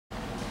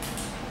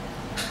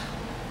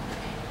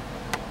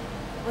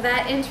Well,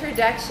 that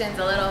introduction's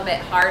a little bit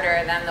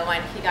harder than the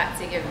one he got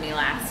to give me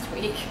last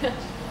week.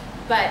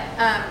 But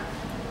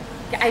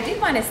I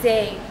did want to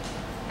say,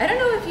 I don't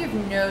know if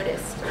you've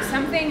noticed,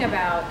 something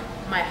about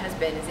my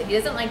husband is that he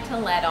doesn't like to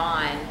let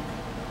on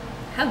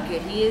how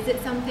good he is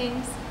at some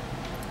things.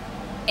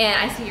 And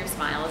I see your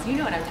smiles, you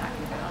know what I'm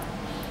talking about.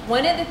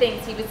 One of the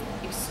things he was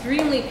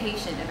extremely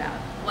patient about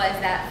was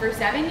that for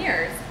 7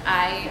 years,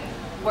 I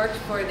worked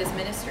for this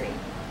ministry.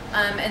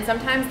 And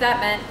sometimes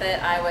that meant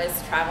that I was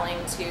traveling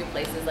to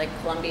places like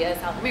Colombia,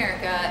 South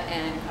America,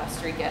 and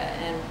Costa Rica,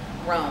 and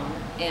Rome,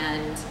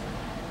 and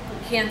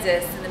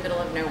Kansas in the middle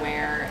of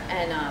nowhere,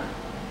 and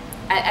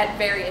at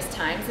various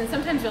times, and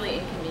sometimes really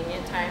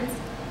inconvenient times.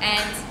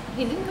 And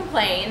he didn't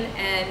complain,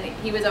 and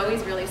he was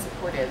always really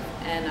supportive.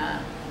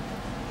 And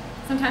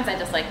sometimes I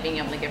just like being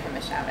able to give him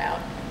a shout out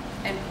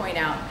and point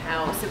out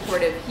how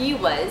supportive he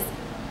was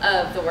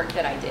of the work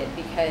that I did,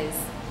 because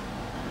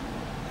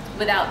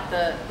without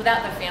the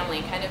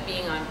family kind of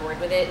being on board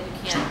with it,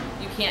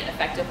 you can't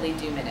effectively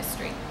do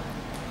ministry.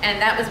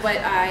 And that was what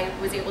I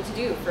was able to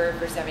do for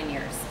 7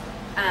 years.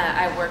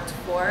 I worked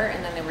for,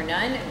 and then there were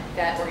none,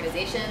 that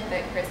organization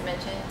that Chris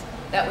mentioned,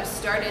 that was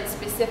started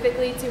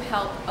specifically to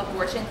help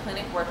abortion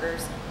clinic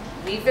workers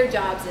leave their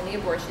jobs in the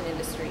abortion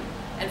industry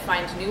and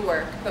find new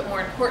work, but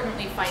more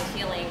importantly, find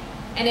healing,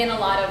 and in a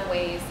lot of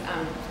ways,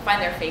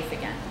 find their faith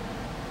again.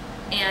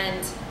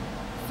 And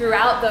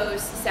throughout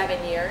those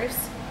 7 years,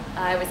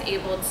 I was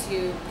able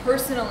to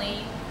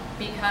personally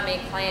become a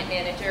client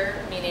manager,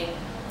 meaning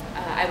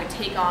I would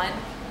take on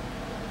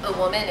a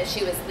woman as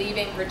she was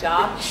leaving her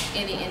job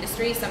in the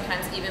industry,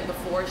 sometimes even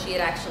before she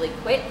had actually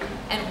quit,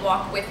 and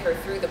walk with her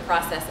through the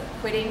process of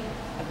quitting,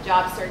 of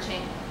job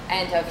searching,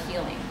 and of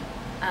healing.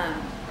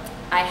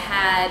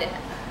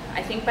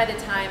 I think by the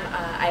time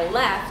I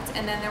left,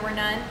 and then there were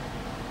none,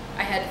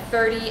 I had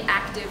 30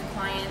 active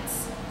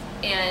clients,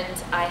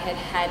 and I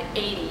had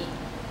 80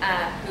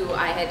 who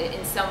I had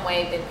in some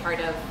way been part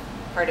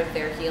of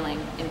their healing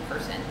in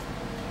person,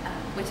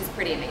 which is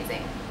pretty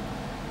amazing.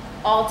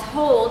 All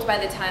told, by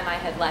the time I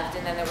had left,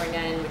 and then there were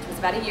none, which was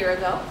about a year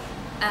ago,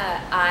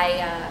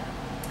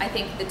 I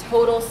think the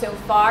total so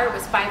far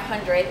was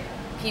 500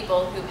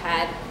 people who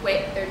had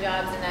quit their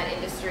jobs in that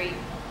industry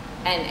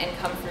and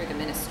come through the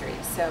ministry.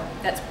 So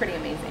that's pretty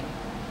amazing.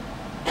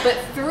 But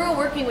through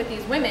working with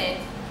these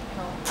women,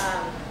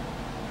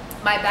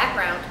 my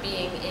background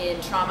being in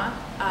trauma,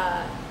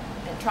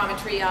 and trauma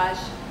triage,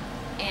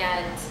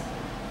 and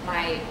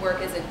my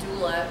work as a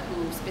doula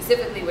who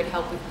specifically would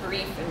help with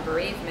grief and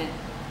bereavement,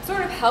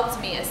 sort of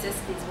helped me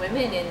assist these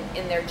women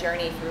in their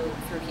journey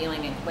through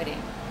healing and quitting.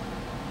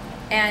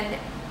 And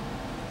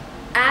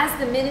as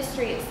the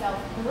ministry itself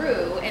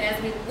grew, and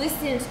as we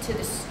listened to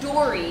the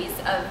stories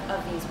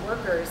of these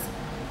workers,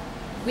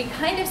 we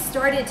kind of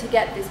started to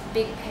get this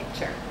big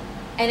picture.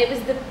 And it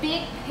was the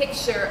big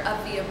picture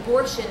of the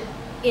abortion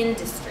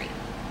industry.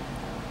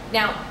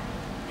 Now,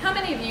 how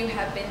many of you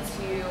have been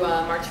to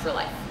March for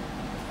Life?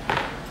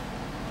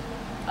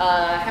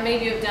 How many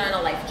of you have done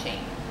a life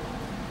chain?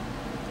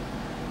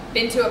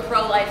 Been to a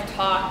pro-life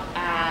talk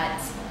at,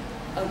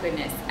 oh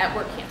goodness, at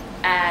work camp,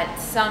 at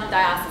some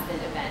diocesan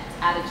event,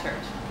 at a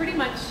church? Pretty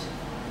much,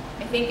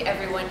 I think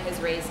everyone has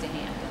raised a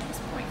hand at this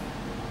point.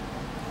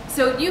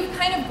 So you've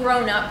kind of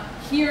grown up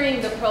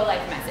hearing the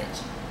pro-life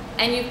message,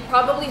 and you've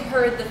probably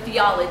heard the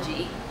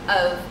theology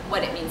of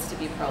what it means to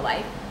be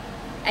pro-life,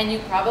 and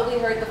you've probably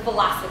heard the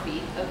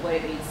philosophy of what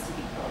it means to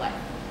be pro-life.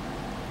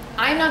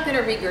 I'm not going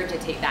to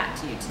regurgitate that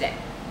to you today.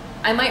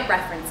 I might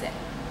reference it.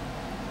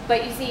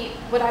 But you see,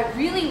 what I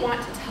really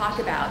want to talk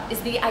about is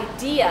the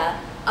idea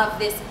of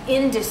this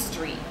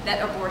industry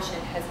that abortion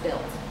has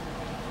built,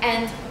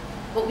 and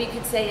what we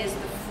could say is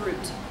the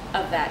fruit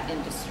of that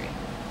industry.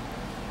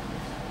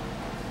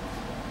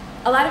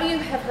 A lot of you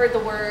have heard the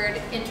word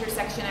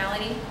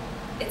intersectionality.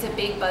 It's a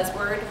big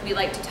buzzword. We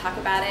like to talk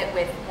about it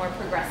with more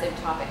progressive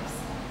topics.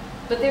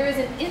 But there is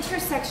an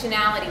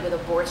intersectionality with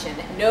abortion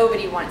that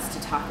nobody wants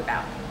to talk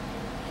about.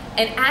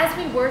 And as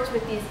we worked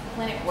with these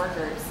clinic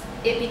workers,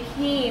 it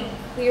became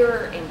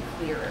clearer and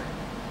clearer.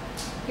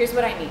 Here's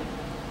what I mean.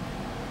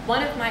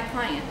 One of my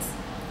clients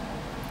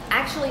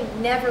actually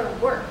never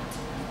worked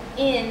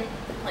in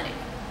the clinic.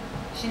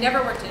 She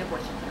never worked in an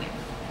abortion clinic.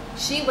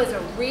 She was a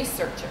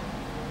researcher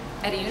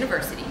at a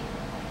university,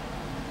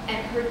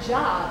 and her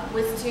job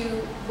was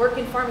to work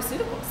in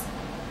pharmaceuticals,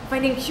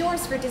 finding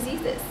cures for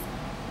diseases.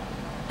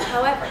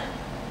 However,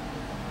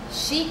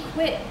 she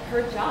quit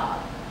her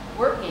job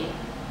working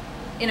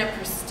in a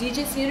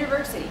prestigious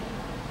university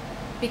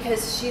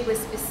because she was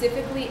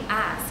specifically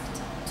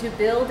asked to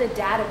build a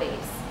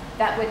database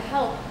that would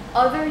help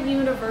other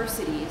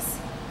universities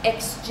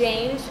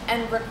exchange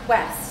and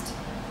request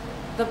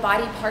the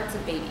body parts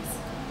of babies.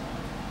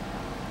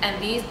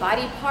 And these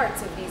body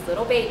parts of these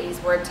little babies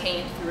were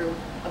obtained through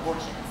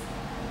abortions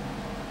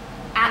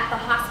at the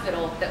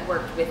hospital that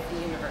worked with the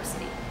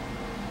university.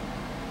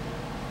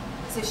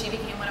 So she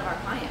became one of our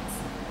clients.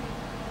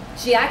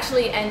 She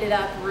actually ended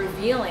up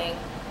revealing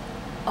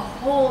a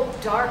whole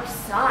dark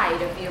side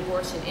of the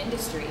abortion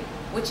industry,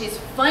 which is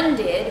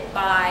funded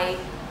by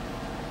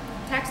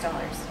tax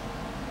dollars.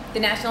 The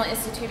National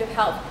Institute of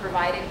Health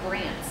provided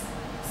grants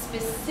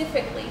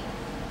specifically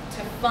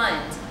to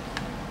fund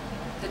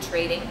the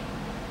trading,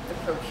 the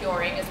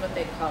procuring is what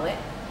they call it,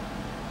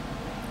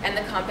 and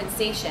the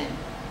compensation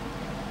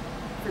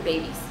for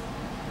babies.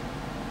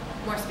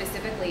 More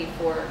specifically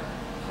for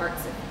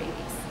hearts of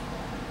babies.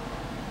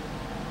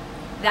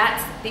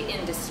 That's the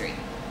industry.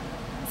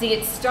 See,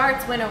 it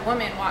starts when a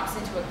woman walks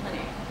into a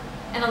clinic.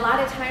 And a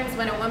lot of times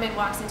when a woman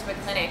walks into a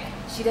clinic,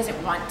 she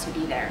doesn't want to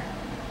be there.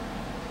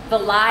 The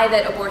lie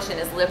that abortion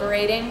is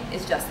liberating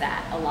is just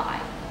that, a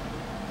lie.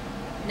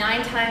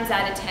 9 times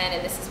out of 10,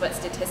 and this is what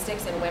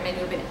statistics and women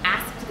who have been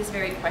asked this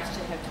very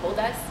question have told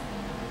us,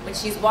 when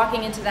she's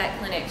walking into that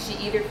clinic, she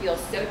either feels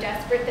so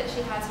desperate that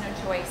she has no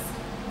choice,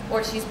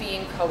 or she's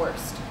being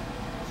coerced.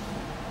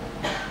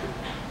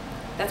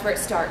 That's where it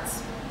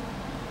starts.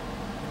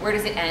 Where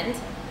does it end?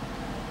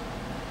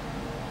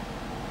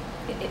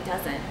 It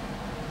doesn't.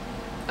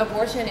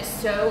 Abortion is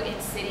so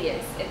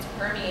insidious. It's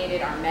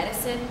permeated our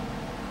medicine,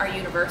 our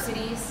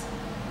universities,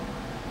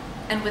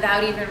 and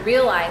without even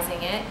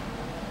realizing it,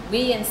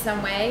 we in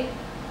some way,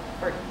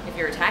 or if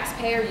you're a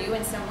taxpayer, you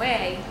in some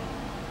way,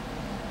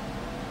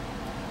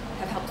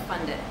 have helped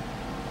fund it.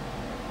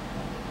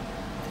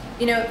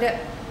 You know,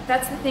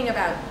 that's the thing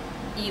about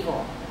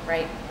evil,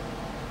 right?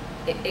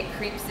 It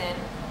creeps in.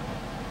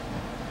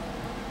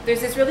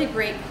 There's this really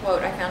great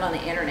quote I found on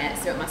the internet,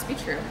 so it must be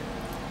true.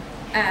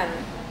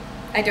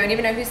 I don't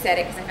even know who said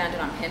it because I found it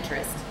on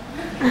Pinterest.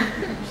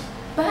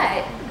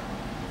 But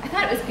I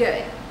thought it was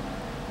good.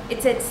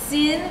 It said,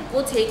 "Sin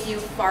will take you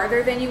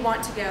farther than you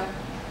want to go,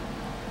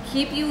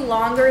 keep you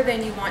longer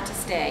than you want to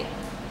stay,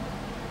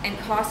 and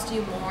cost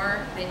you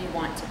more than you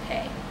want to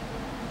pay."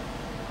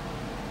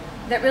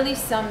 That really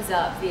sums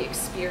up the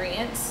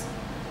experience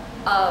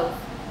of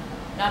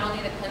not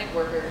only the clinic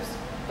workers,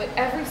 but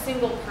every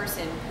single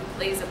person who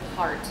plays a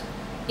part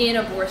in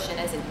abortion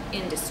as an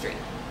industry.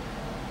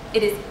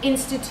 It is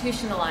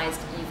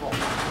institutionalized evil.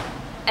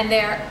 And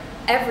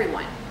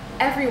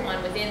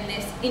everyone within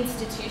this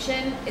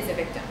institution is a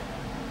victim,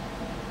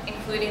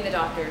 including the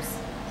doctors,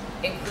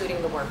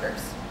 including the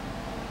workers.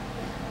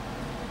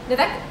 Now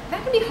that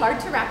can be hard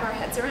to wrap our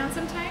heads around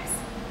sometimes,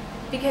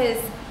 because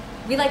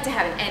we like to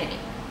have an enemy,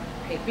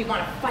 right? We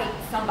want to fight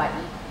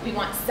somebody. We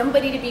want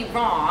somebody to be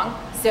wrong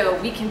so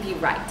we can be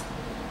right.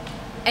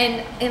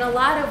 And in a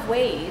lot of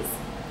ways,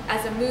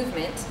 as a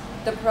movement,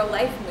 the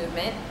pro-life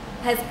movement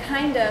has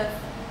kind of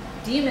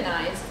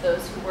demonized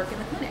those who work in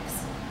the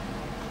clinics,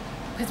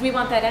 because we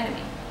want that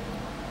enemy.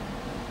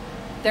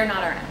 They're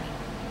not our enemy.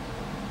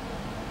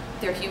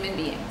 They're human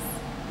beings.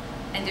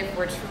 And if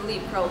we're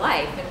truly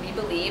pro-life and we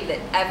believe that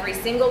every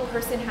single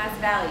person has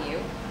value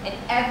and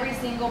every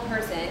single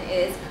person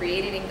is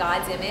created in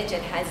God's image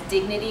and has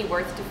dignity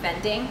worth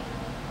defending,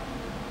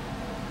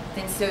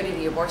 then so do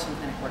the abortion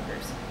clinic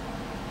workers.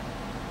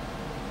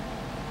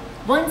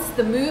 Once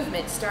the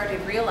movement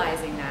started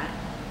realizing that,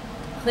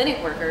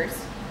 clinic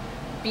workers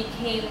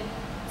became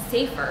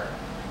safer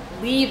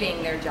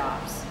leaving their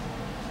jobs.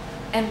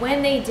 And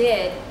when they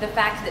did, the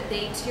fact that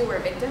they too were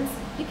victims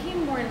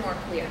became more and more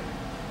clear.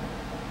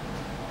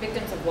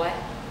 Victims of what?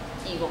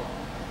 Evil.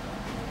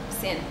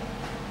 Sin.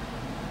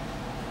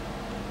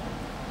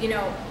 You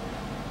know,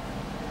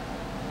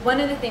 one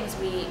of the things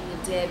we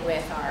did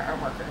with our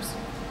workers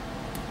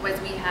was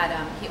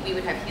we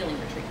would have healing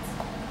retreats.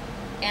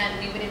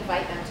 And we would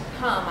invite them to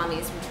come on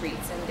these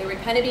retreats. And there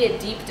would kind of be a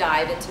deep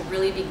dive into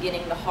really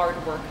beginning the hard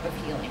work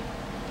of healing.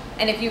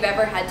 And if you've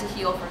ever had to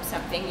heal from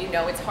something, you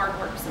know it's hard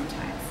work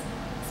sometimes,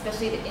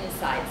 especially the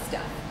inside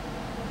stuff.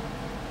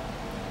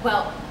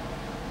 Well,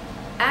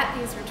 at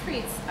these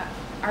retreats,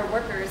 our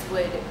workers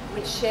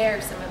would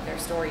share some of their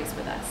stories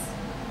with us.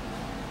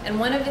 And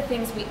one of the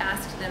things we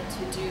asked them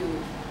to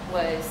do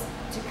was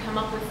to come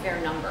up with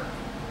their number.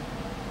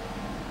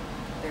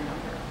 Their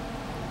number.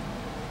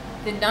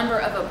 The number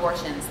of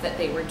abortions that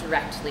they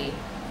directly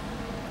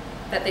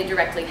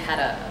had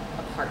a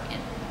part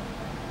in.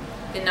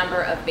 The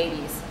number of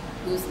babies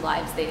whose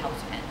lives they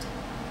helped end.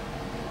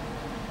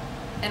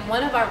 And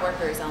one of our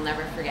workers, I'll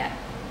never forget,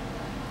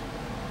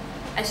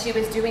 as she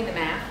was doing the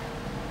math,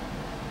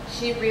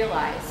 she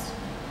realized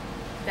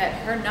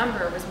that her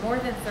number was more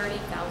than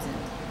 30,000.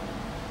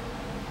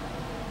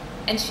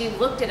 And she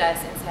looked at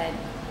us and said,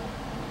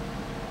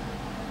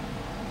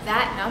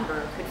 that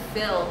number could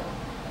fill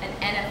an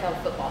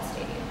NFL football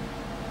stadium.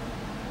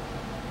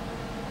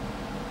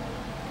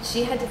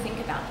 She had to think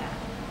about that.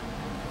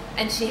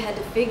 And she had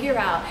to figure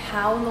out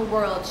how in the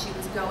world she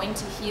was going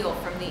to heal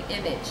from the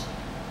image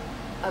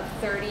of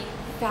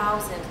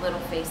 30,000 little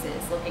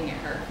faces looking at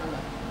her from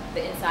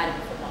the inside of a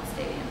football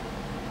stadium.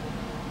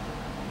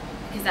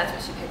 Because that's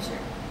what she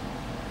pictured.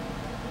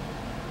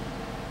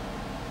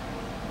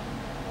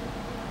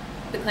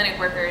 The clinic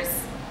workers,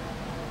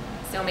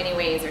 so many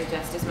ways, are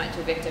just as much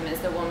a victim as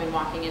the woman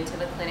walking into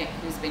the clinic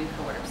who's been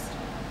coerced.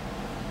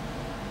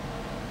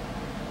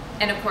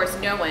 And of course,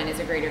 no one is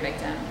a greater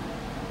victim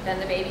than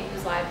the baby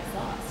whose life is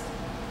lost.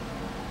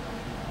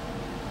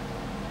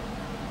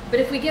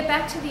 But if we get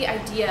back to the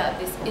idea of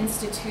this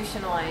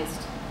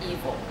institutionalized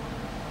evil,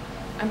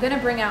 I'm going to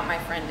bring out my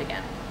friend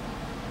again.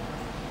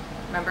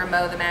 Remember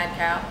Mo the mad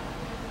cow?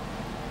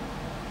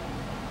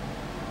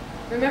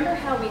 Remember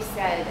how we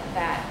said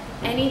that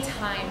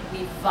anytime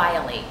we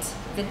violate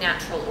the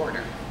natural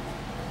order,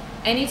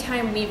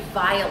 anytime we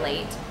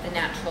violate the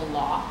natural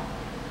law,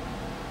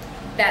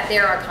 that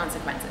there are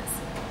consequences,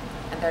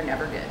 and they're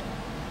never good.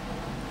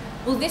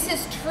 Well, this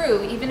is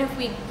true even if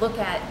we look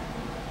at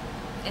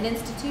an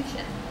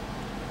institution.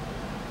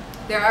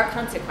 There are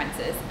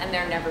consequences, and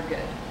they're never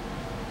good.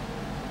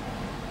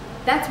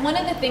 That's one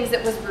of the things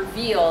that was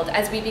revealed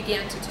as we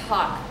began to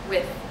talk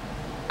with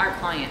our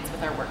clients,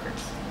 with our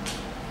workers.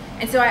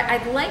 And so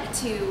I'd like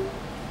to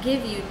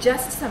give you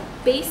just some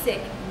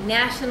basic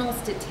national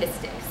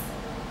statistics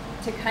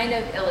to kind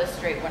of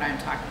illustrate what I'm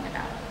talking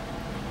about.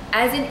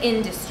 As an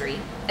industry,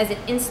 as an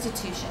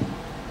institution,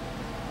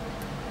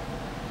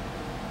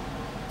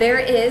 there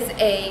is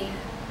a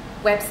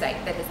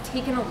website that has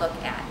taken a look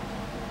at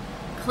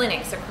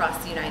clinics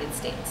across the United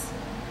States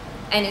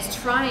and is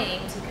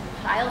trying to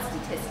compile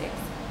statistics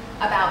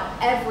about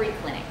every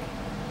clinic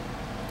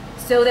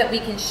so that we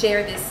can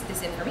share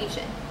this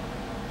information.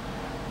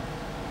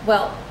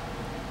 Well,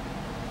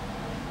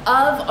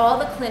 of all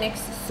the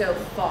clinics so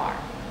far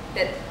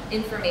that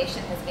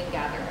information has been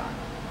gathered on,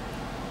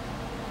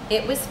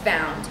 it was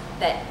found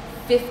that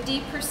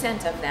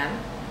 50% of them,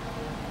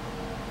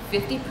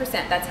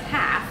 50%, that's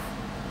half,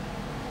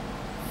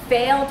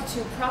 failed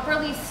to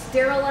properly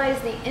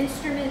sterilize the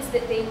instruments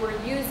that they were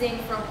using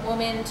from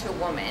woman to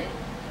woman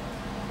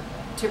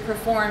to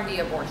perform the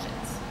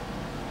abortions.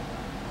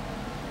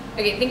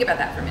 Okay, think about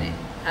that for a minute.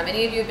 How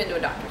many of you have been to a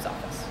doctor's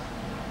office?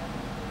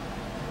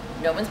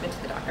 No one's been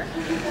to the doctor.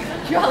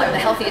 You all are the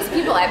healthiest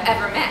people I've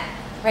ever met,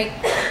 right?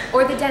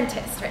 Or the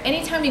dentist, right?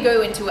 Anytime you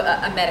go into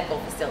a medical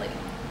facility,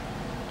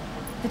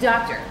 the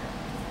doctor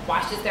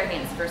washes their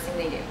hands, first thing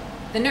they do.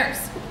 The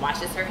nurse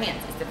washes her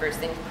hands, it's the first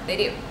thing they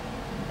do.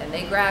 Then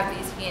they grab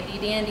these handy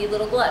dandy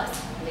little gloves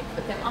and they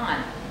put them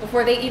on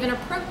before they even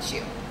approach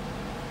you.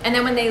 And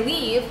then when they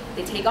leave,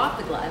 they take off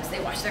the gloves, they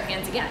wash their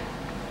hands again.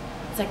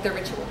 It's like the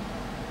ritual.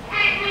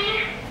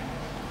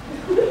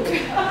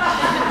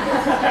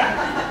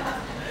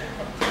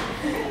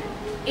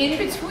 In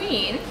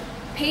between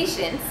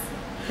patients,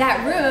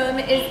 that room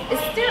is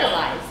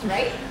sterilized,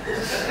 right?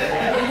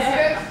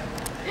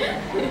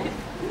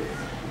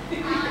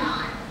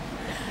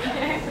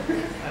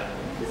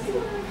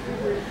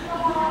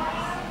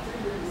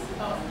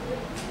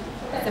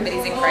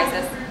 Somebody's in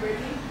crisis.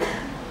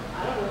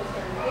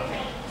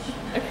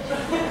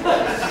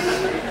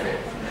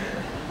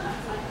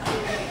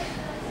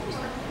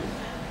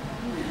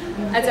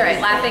 That's all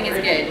right, laughing is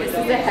good. This is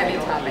a heavy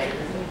topic.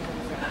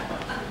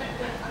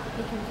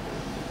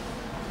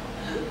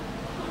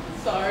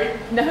 Sorry.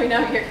 No,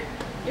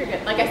 you're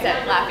good. Like I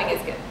said, laughing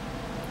is good.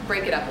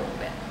 Break it up a little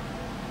bit.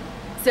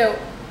 So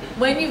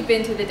when you've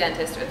been to the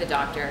dentist or the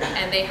doctor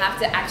and they have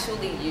to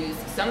actually use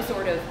some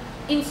sort of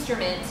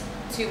instrument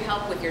to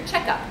help with your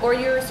checkup or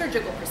your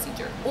surgical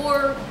procedure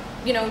or,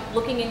 you know,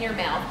 looking in your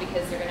mouth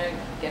because you're going to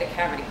get a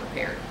cavity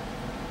repaired.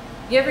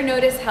 You ever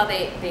notice how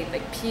they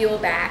like peel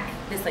back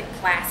this like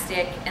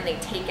plastic and they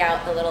take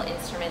out the little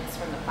instruments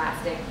from the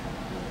plastic?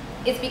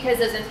 It's because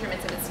those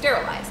instruments have been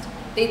sterilized.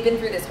 They've been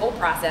through this whole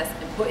process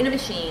and put in a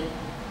machine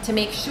to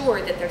make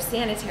sure that they're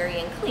sanitary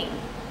and clean.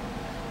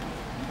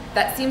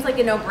 That seems like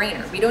a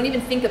no-brainer. We don't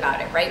even think about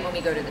it, right, when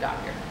we go to the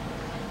doctor.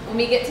 When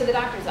we get to the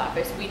doctor's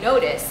office, we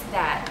notice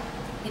that,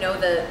 you know,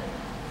 the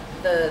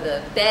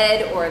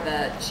bed or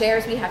the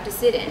chairs we have to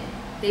sit in,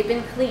 they've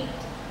been cleaned,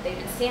 they've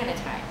been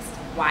sanitized.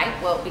 Why?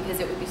 Well, because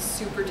it would be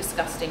super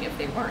disgusting if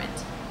they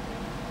weren't.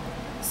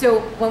 So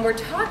when we're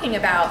talking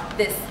about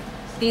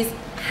these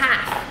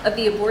half of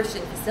the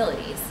abortion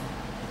facilities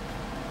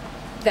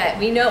that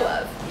we know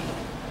of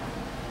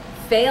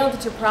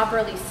failed to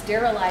properly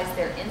sterilize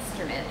their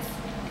instruments,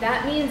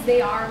 that means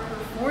they are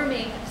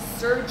performing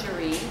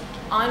surgery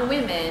on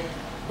women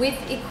with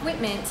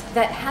equipment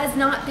that has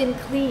not been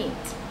cleaned.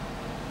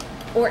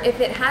 Or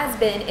if it has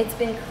been, it's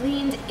been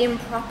cleaned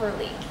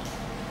improperly.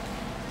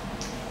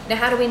 Now,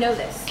 how do we know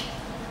this?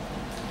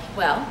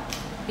 Well,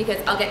 because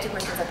I'll get to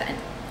questions at the end.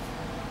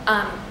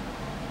 I'll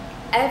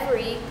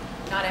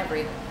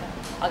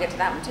get to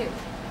that one too.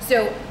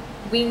 So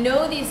we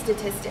know these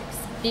statistics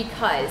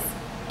because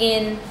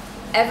in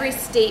every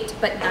state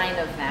but 9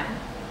 of them,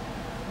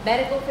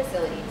 medical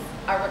facilities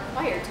are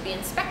required to be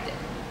inspected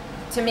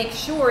to make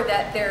sure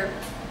that they're,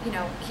 you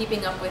know,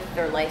 keeping up with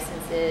their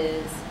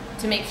licenses,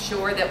 to make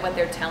sure that what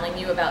they're telling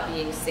you about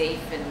being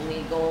safe and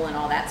legal and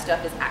all that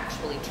stuff is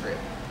actually true.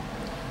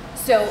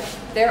 So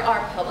there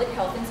are public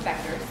health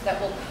inspectors that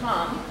will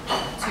come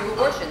to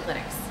abortion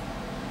clinics.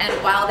 And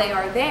while they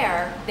are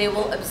there, they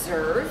will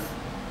observe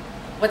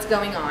what's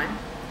going on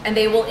and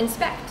they will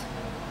inspect.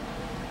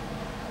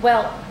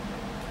 Well,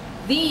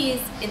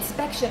 these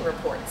inspection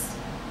reports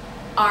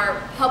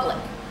are public.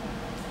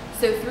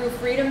 So through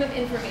Freedom of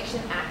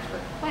Information Act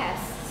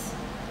requests,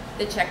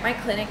 the Check My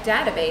Clinic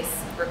database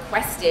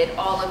requested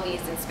all of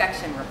these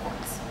inspection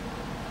reports.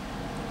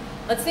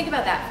 Let's think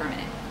about that for a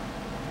minute.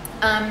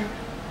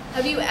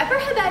 Have you ever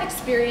had that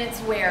experience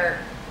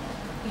where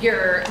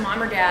your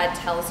mom or dad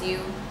tells you,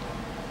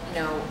 you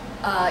know,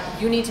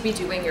 you need to be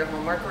doing your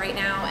homework right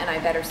now, and I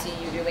better see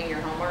you doing your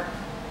homework?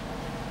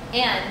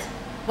 And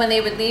when they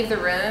would leave the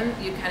room,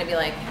 you'd kind of be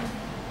like,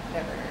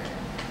 whatever,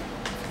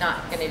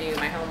 not gonna do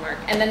my homework.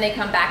 And then they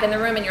come back in the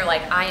room and you're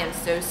like, I am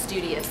so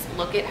studious.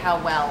 Look at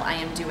how well I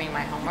am doing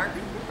my homework,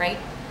 right?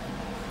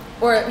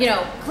 Or, you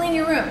know, clean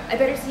your room. I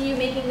better see you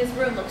making this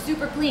room look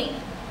super clean.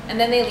 And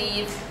then they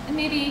leave, and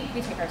maybe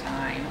we take our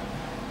time,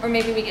 or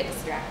maybe we get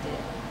distracted.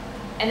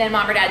 And then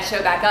mom or dad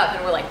show back up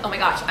and we're like, oh my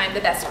gosh, I'm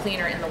the best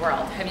cleaner in the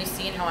world. Have you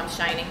seen how I'm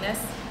shining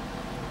this?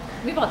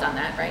 We've all done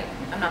that, right?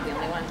 I'm not the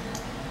only one.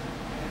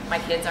 My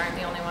kids aren't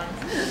the only ones.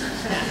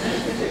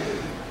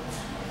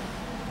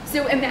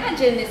 So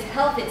imagine this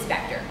health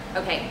inspector,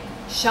 okay,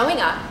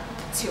 showing up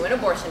to an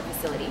abortion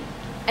facility,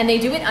 and they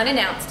do it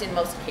unannounced in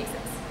most cases.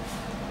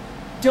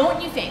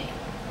 Don't you think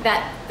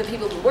that the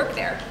people who work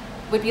there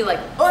would be like,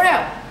 oh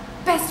no,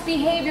 best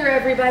behavior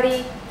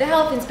everybody, the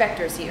health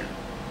inspector's here?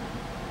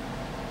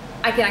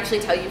 I can actually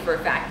tell you for a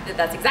fact that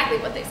that's exactly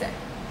what they say.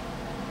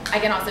 I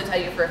can also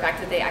tell you for a fact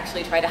that they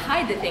actually try to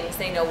hide the things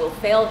they know will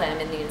fail them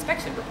in the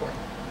inspection report.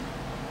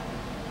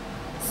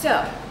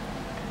 So,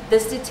 the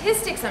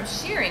statistics I'm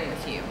sharing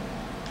with you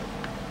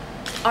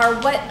are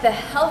what the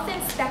health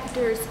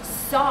inspectors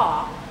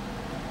saw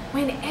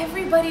when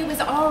everybody was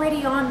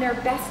already on their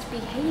best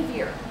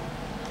behavior.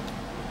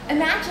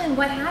 Imagine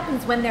what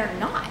happens when they're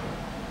not.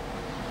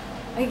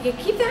 Like,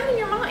 keep that in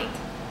your mind.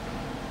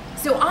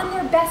 So on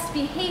their best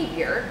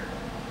behavior,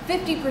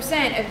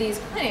 50% of these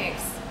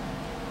clinics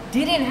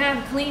didn't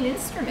have clean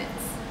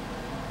instruments.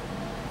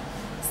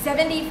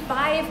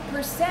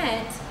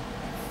 75%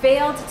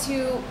 failed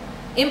to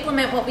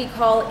implement what we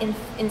call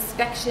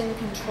inspection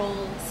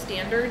control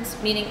standards,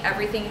 meaning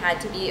everything had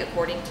to be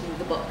according to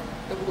the book,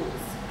 the rules,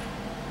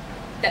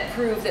 that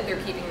prove that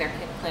they're keeping their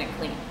clinic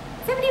clean.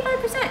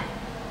 75%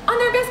 on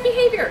their best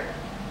behavior.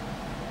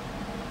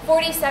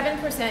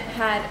 47%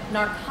 had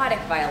narcotic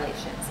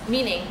violations,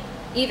 meaning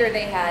either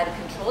they had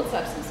controlled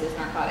substances,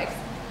 narcotics,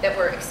 that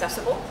were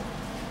accessible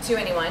to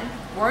anyone,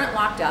 weren't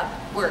locked up,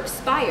 were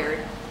expired,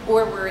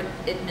 or were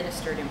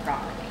administered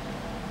improperly.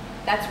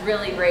 That's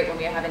really great when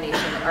we have a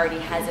nation that already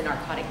has a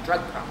narcotic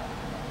drug problem.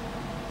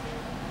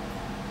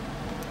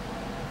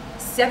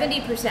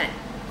 70%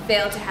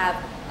 failed to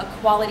have a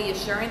quality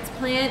assurance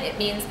plan. It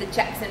means the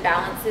checks and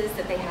balances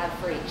that they have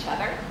for each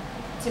other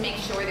to make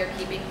sure they're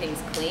keeping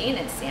things clean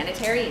and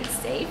sanitary and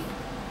safe.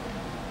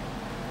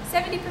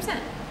 70%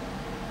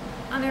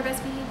 on their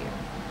best behavior.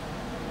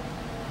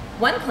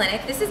 One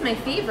clinic, this is my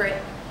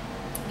favorite,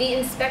 the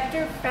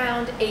inspector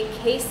found a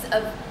case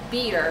of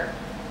beer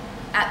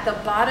at the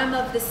bottom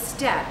of the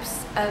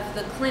steps of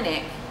the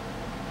clinic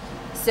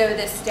so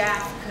the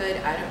staff could,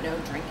 I don't know,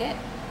 drink it.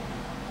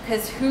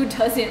 Because who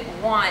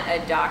doesn't want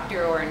a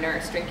doctor or a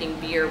nurse drinking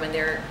beer when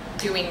they're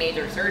doing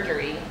major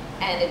surgery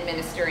and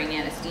administering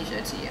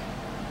anesthesia to you?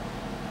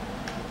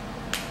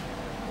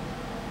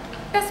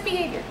 Best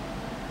behavior.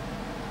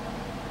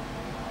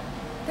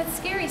 That's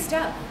scary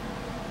stuff.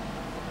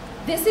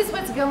 This is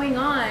what's going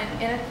on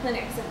in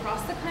clinics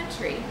across the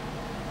country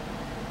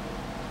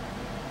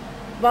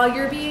while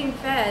you're being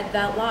fed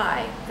that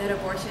lie that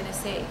abortion is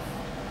safe,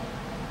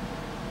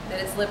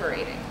 that it's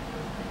liberating,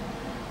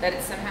 that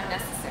it's somehow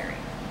necessary.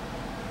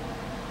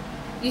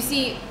 You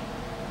see,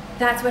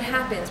 that's what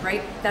happens,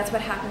 right? That's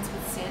what happens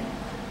with sin.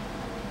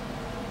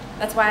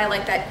 That's why I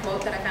like that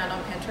quote that I found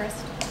on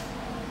Pinterest.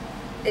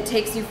 It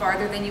takes you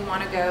farther than you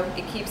want to go.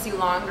 It keeps you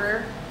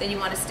longer than you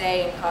want to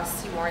stay and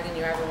costs you more than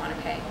you ever want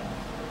to pay.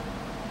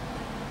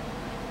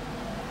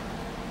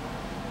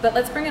 But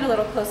let's bring it a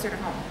little closer to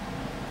home.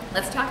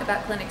 Let's talk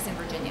about clinics in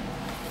Virginia.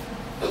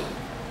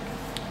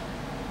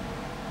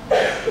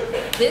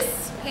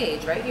 This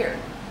page right here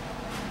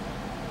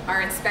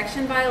are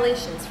inspection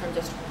violations from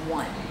just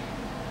one.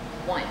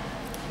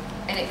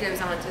 And it goes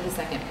on to the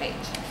second page.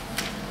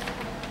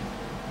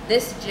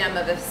 This gem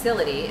of a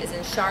facility is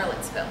in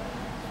Charlottesville,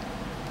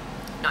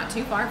 not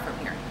too far from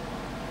here.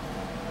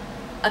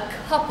 A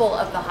couple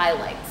of the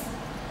highlights.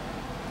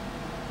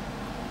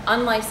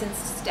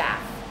 Unlicensed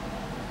staff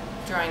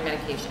drawing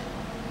medication.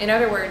 In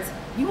other words,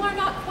 you are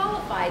not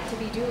qualified to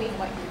be doing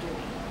what you're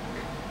doing.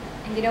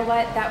 And you know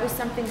what? That was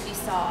something we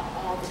saw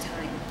all the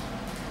time.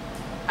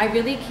 I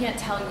really can't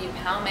tell you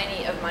how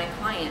many of my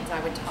clients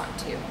I would talk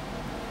to.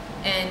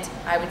 And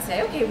I would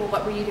say, okay, well,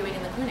 what were you doing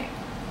in the clinic?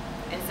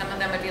 And some of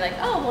them would be like,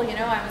 oh, well, you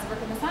know, I was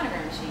working the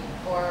sonogram machine,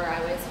 or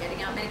I was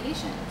handing out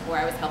medication, or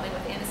I was helping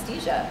with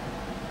anesthesia,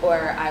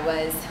 or I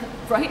was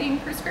writing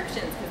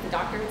prescriptions because the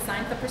doctor had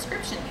signed the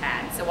prescription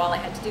pad, so all I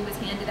had to do was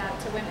hand it out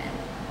to women.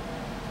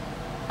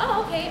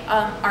 Oh, okay.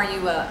 Are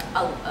you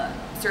a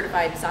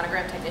certified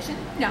sonogram technician?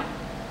 No.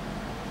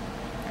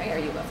 Right? Are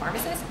you a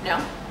pharmacist?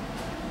 No.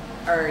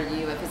 Are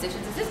you a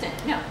physician's assistant?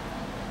 No.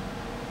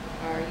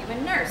 Are you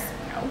a nurse?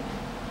 No.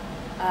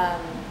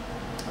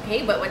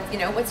 Okay, but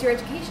what's your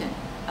education?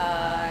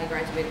 I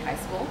graduated high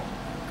school.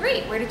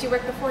 Great. Where did you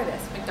work before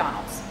this?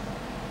 McDonald's.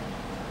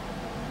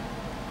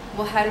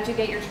 Well, how did you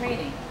get your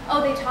training?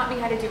 Oh, they taught me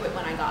how to do it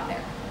when I got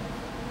there.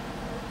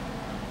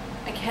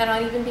 I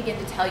cannot even begin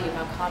to tell you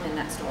how common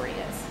that story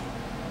is.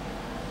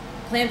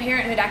 Planned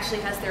Parenthood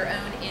actually has their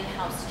own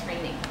in-house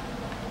training.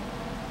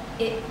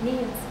 It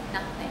means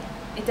nothing.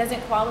 It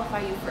doesn't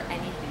qualify you for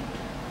anything.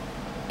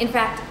 In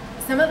fact,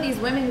 some of these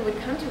women who would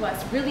come to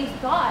us really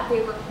thought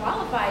they were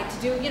qualified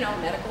to do,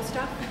 medical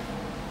stuff.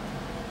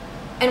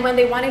 And when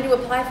they wanted to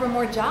apply for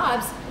more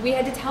jobs, we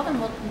had to tell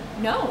them, well,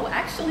 no,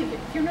 actually,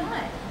 you're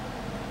not.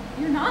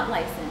 You're not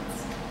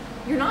licensed.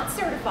 You're not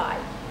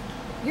certified.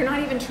 You're not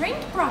even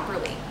trained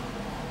properly.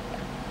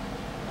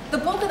 The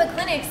bulk of the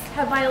clinics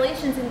have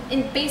violations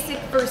in basic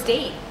first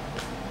aid.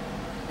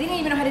 They didn't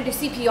even know how to do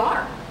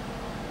CPR.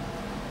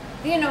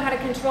 They didn't know how to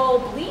control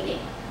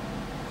bleeding.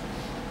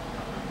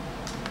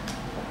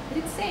 But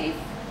it's safe.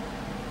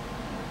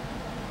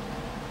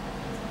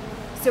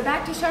 So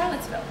back to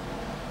Charlottesville.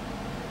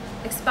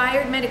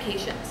 Expired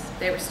medications,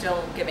 they were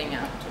still giving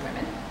out to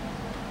women.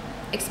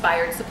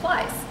 Expired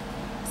supplies,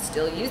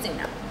 still using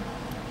them.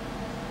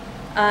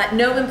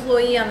 No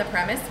employee on the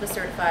premise was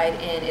certified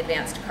in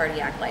advanced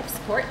cardiac life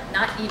support,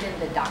 not even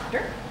the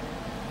doctor.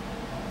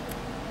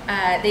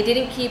 They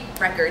didn't keep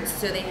records,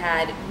 so they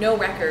had no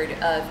record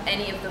of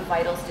any of the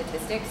vital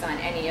statistics on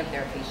any of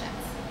their patients.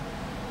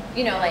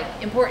 Like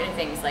important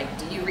things like,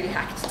 do you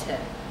react to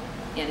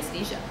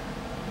anesthesia?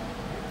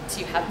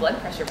 Do you have blood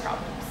pressure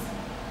problems?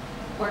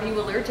 What are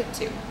you allergic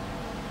to?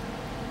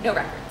 No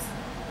records.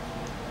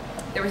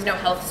 There was no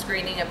health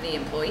screening of the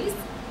employees.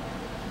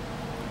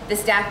 The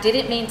staff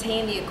didn't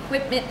maintain the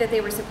equipment that they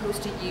were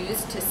supposed to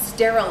use to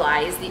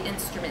sterilize the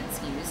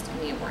instruments used in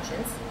the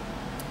abortions.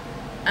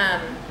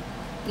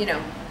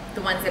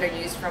 The ones that are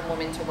used from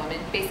woman to woman,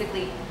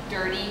 basically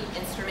dirty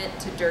instrument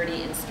to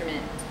dirty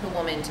instrument to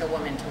woman to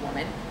woman to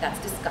woman. That's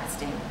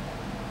disgusting.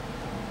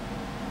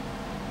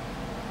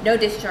 No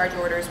discharge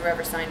orders were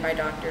ever signed by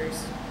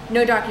doctors.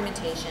 No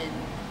documentation.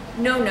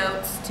 No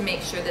notes to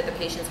make sure that the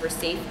patients were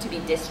safe to be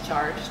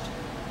discharged.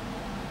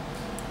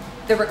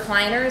 The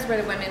recliners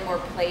where the women were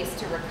placed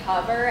to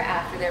recover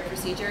after their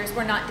procedures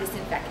were not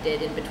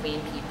disinfected in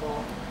between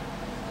people.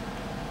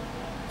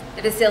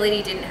 The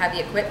facility didn't have the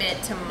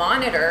equipment to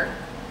monitor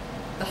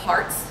the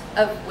hearts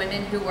of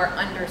women who were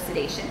under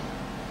sedation.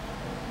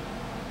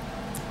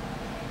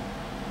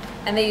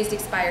 And they used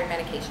expired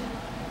medication.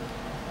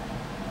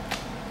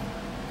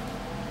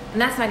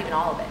 And that's not even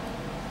all of it.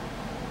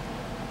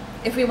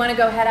 If we want to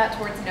go head out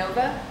towards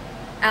Nova,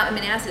 out in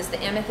Manassas, the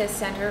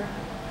Amethyst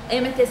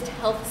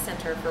Health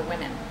Center for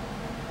Women.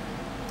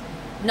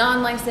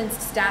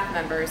 Non-licensed staff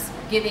members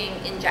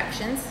giving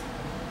injections,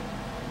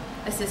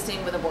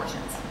 assisting with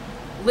abortions,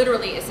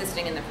 literally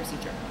assisting in the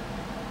procedure.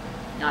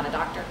 Not a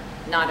doctor,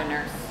 not a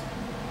nurse,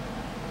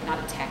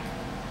 not a tech,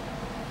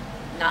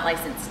 not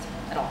licensed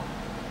at all.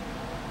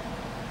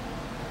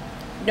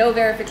 No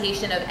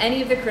verification of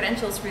any of the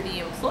credentials for the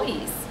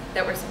employees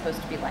that were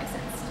supposed to be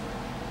licensed.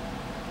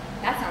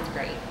 That sounds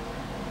great.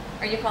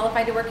 Are you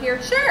qualified to work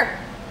here? Sure.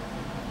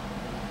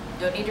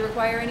 Don't need to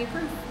require any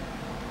proof.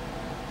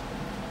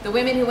 The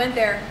women who went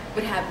there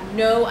would have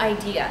no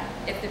idea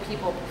if the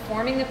people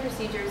performing the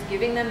procedures,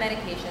 giving them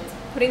medications,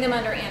 putting them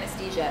under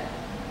anesthesia,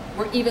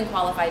 were even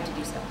qualified to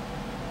do so.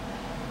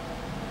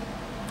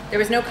 There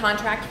was no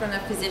contract from the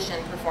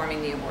physician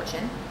performing the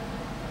abortion,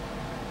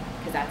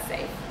 because that's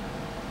safe.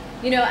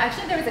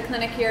 Actually there was a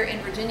clinic here in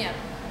Virginia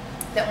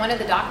that one of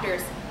the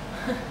doctors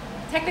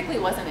technically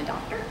wasn't a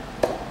doctor.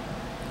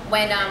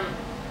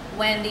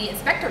 When the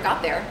inspector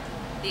got there,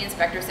 the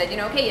inspector said,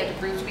 okay, you have to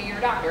prove to be your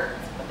doctor.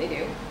 That's what they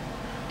do.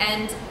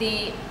 And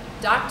the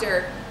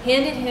doctor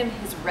handed him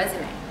his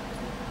resume.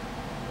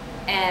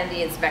 And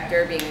the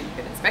inspector, being a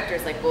good inspector,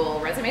 is like, well,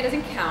 resume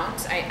doesn't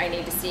count. I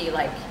need to see,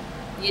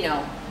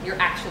 your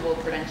actual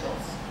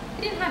credentials.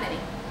 He didn't have any.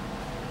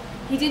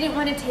 He didn't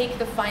want to take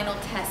the final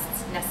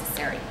tests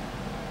necessary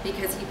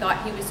because he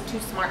thought he was too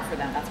smart for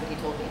them. That's what he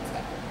told the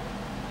inspector.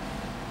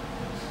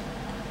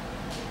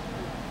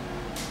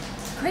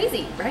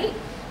 Crazy, right?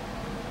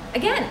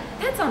 Again,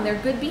 that's on their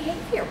good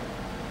behavior.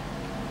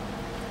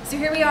 So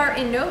here we are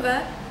in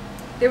Nova.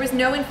 There was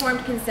no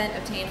informed consent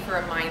obtained for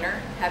a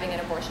minor having an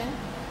abortion.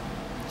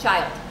 A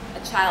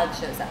child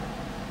shows up.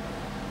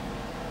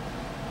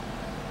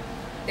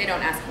 They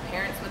don't ask the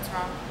parents what's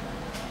wrong.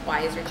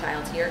 Why is your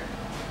child here?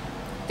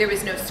 There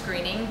was no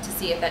screening to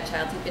see if that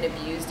child had been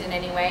abused in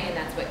any way, and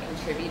that's what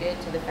contributed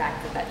to the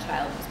fact that that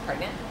child was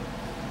pregnant.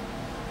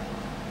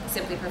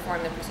 Simply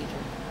perform the procedure.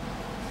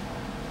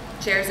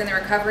 Chairs in the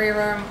recovery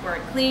room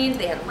weren't cleaned.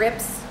 They had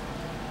rips.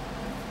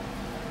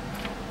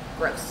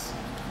 Gross.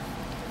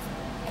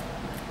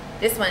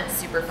 This one's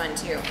super fun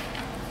too.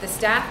 The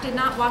staff did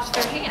not wash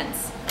their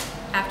hands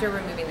after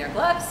removing their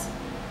gloves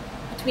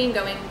between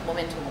going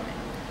woman to woman.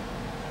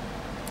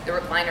 The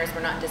recliners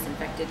were not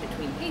disinfected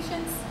between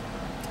patients.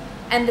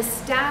 And the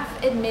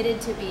staff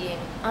admitted to being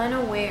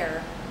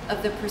unaware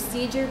of the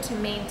procedure to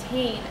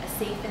maintain a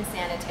safe and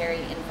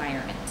sanitary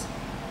environment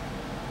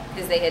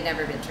because they had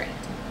never been trained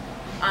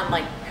on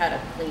how to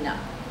clean up.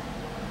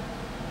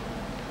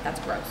 That's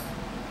gross.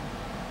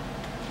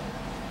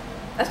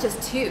 That's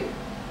just 2.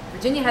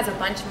 Virginia has a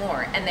bunch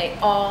more, and they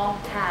all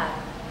have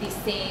the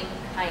same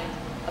kind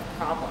of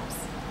problems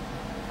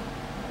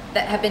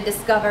that have been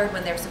discovered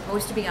when they're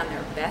supposed to be on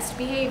their best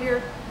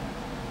behavior.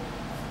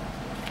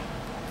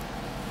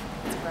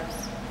 It's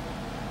gross.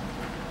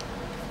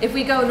 If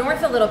we go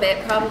north a little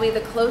bit, probably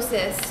the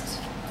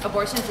closest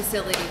abortion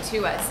facility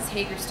to us is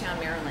Hagerstown,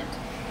 Maryland.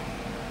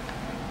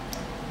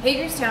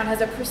 Hagerstown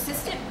has a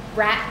persistent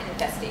rat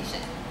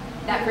infestation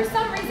that for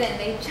some reason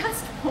they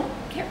just won't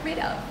get rid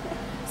of.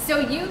 So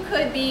you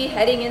could be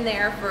heading in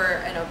there for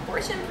an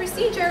abortion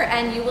procedure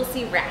and you will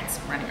see rats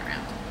running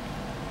around.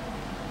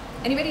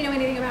 Anybody know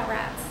anything about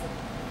rats?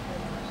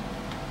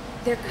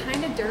 They're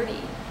kind of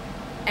dirty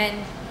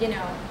and, you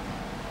know,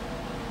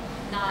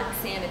 not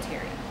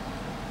sanitary.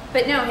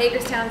 But no,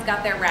 Hagerstown's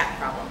got their rat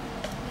problem.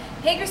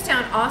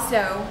 Hagerstown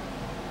also,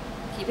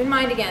 keep in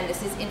mind again,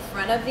 this is in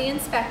front of the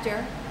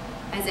inspector.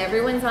 As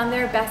everyone's on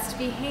their best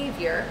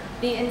behavior,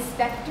 the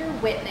inspector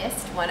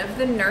witnessed one of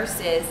the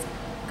nurses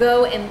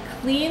go and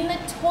clean the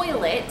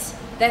toilet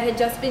that had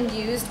just been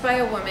used by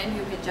a woman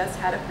who had just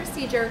had a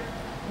procedure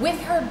with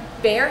her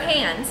bare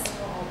hands,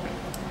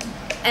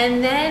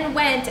 and then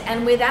went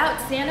and without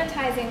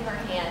sanitizing her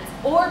hands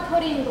or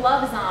putting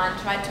gloves on,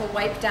 tried to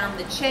wipe down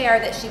the chair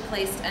that she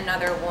placed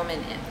another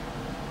woman in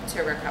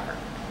to recover.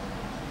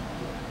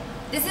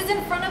 This is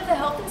in front of the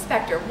health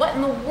inspector. What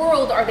in the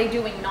world are they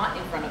doing not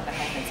in front of the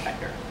health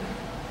inspector?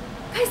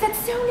 Guys,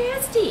 that's so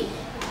nasty.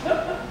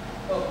 Yeah.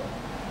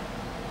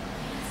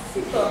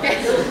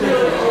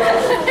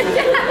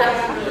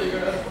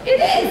 It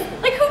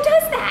is. Like, who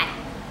does that?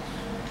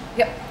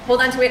 Yep, hold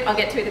on to it. I'll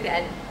get to it at the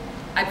end.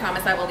 I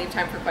promise I will leave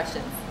time for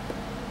questions.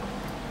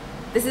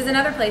 This is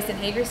another place in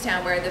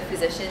Hagerstown where the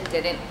physician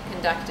didn't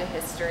conduct a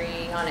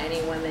history on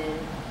any women.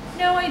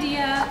 No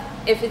idea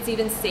if it's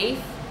even safe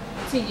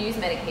to use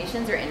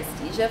medications or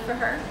anesthesia for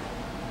her.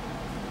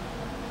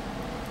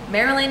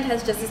 Maryland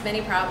has just as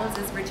many problems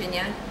as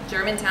Virginia.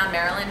 Germantown,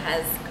 Maryland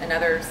has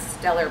another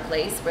stellar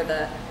place where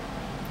the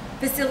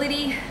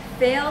facility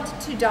failed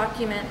to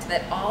document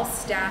that all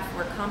staff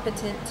were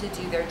competent to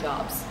do their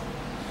jobs.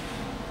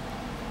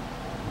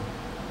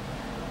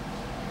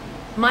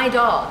 My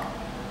dog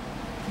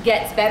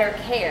gets better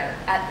care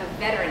at the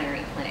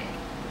veterinary clinic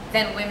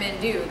than women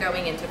do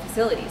going into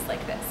facilities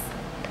like this.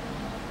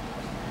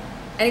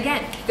 And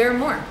again, there are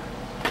more.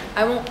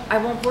 I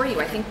won't bore you.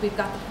 I think we've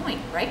got the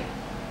point, right?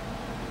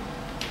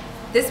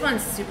 This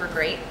one's super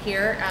great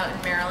here out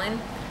in Maryland.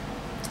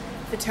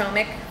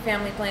 Potomac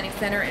Family Planning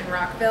Center in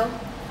Rockville.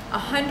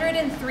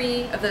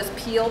 103 of those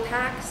peel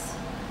packs,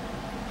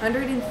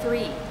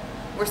 103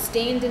 were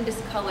stained and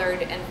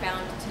discolored and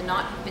found to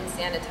not have been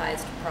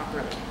sanitized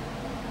properly.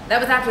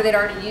 That was after they'd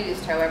already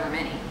used however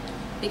many,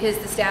 because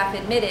the staff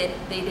admitted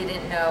they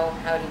didn't know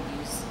how to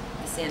use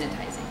the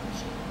sanitizing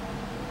machine.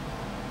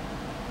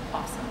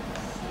 Awesome.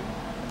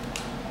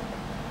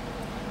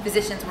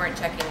 Physicians weren't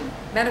checking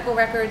medical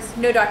records,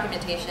 no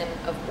documentation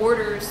of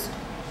orders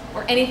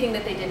or anything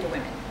that they did to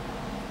women.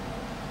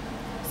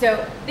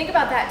 So think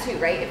about that too,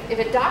 right? If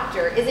a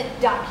doctor isn't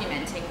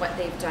documenting what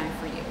they've done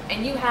for you,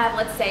 and you have,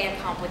 let's say, a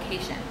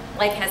complication,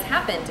 like has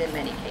happened in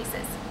many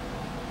cases,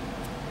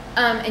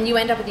 and you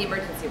end up in the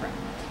emergency room,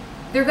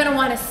 they're gonna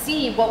wanna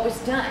see what was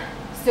done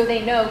so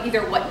they know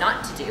either what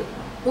not to do,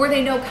 or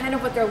they know kind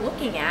of what they're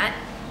looking at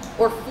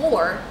or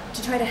for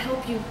to try to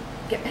help you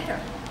get better.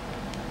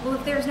 Well,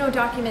 if there's no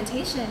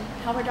documentation,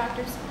 how are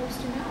doctors supposed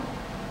to know?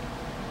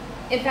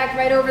 In fact,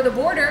 right over the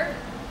border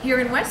here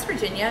in West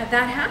Virginia,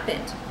 that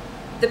happened.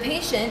 The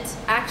patient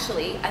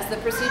actually, as the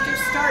procedure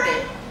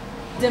started,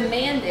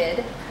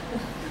 demanded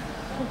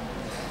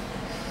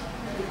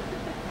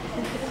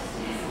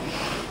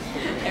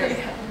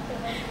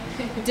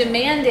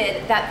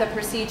demanded that the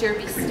procedure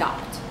be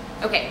stopped.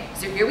 Okay,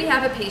 so here we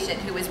have a patient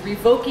who is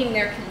revoking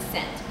their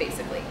consent,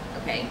 basically,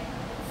 okay,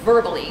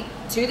 verbally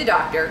to the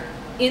doctor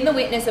in the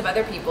witness of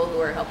other people who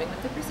are helping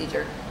with the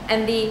procedure,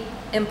 and the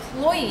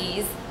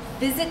employees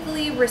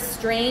physically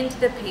restrained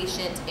the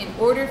patient in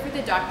order for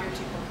the doctor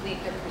to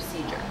complete the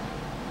procedure.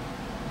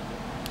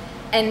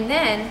 And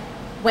then,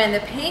 when the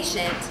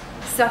patient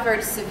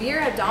suffered severe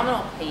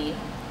abdominal pain,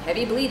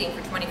 heavy bleeding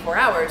for 24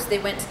 hours, they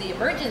went to the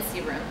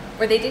emergency room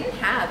where they didn't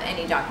have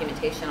any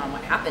documentation on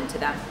what happened to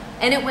them,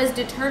 and it was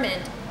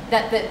determined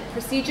that the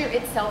procedure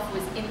itself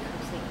was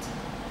incomplete.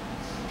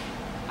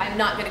 I'm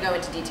not going to go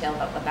into detail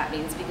about what that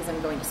means because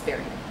I'm going to spare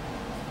you.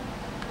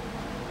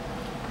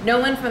 No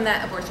one from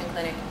that abortion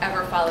clinic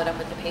ever followed up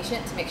with the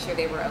patient to make sure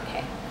they were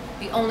okay.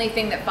 The only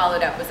thing that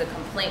followed up was a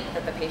complaint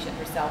that the patient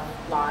herself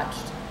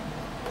lodged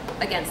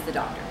against the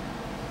doctor.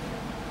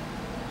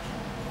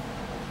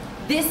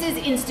 This is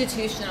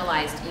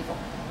institutionalized evil.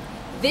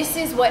 This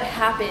is what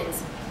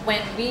happens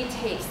when we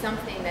take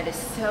something that is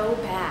so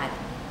bad,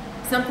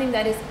 something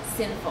that is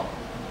sinful,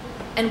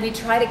 and we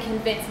try to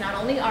convince not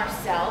only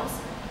ourselves,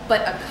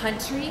 but a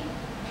country,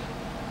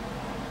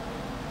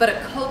 but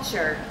a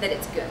culture that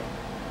it's good.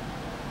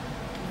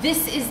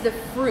 This is the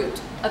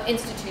fruit of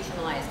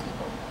institutionalized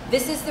evil.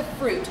 This is the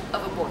fruit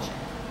of abortion.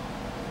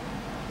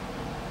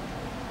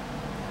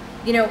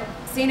 You know,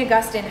 St.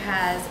 Augustine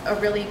has a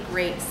really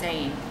great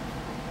saying.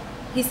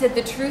 He said,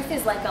 the truth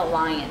is like a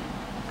lion.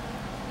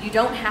 You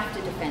don't have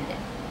to defend it.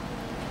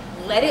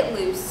 Let it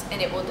loose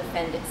and it will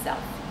defend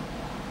itself.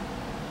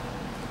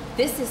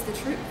 This is the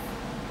truth.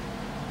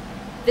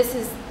 This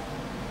is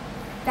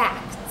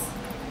facts.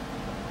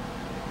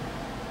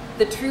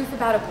 The truth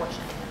about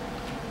abortion.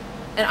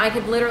 And I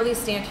could literally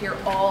stand here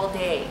all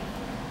day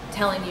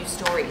telling you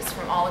stories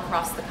from all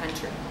across the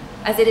country.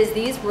 As it is,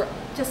 these were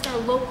just our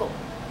local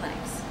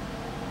clinics.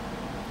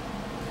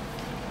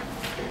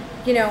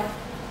 You know,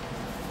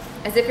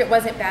 as if it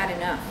wasn't bad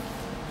enough.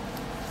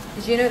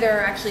 Did you know there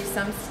are actually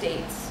some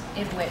states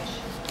in which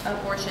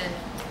abortion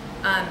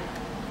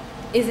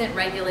isn't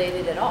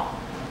regulated at all?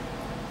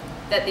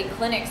 That the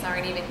clinics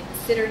aren't even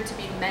considered to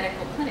be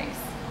medical clinics.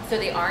 So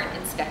they aren't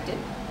inspected.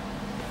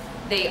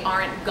 They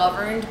aren't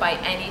governed by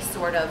any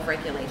sort of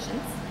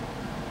regulations.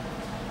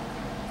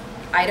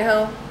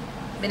 Idaho,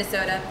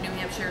 Minnesota, New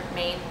Hampshire,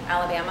 Maine,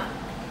 Alabama,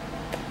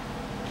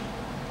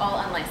 all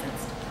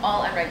unlicensed,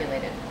 all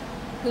unregulated.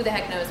 Who the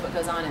heck knows what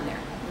goes on in there?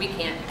 We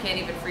can't. You can't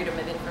even freedom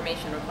of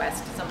information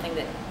request something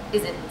that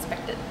isn't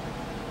inspected.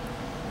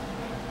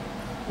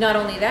 Not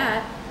only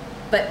that,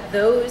 but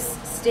those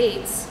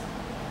states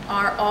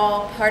are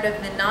all part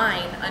of the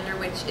 9 under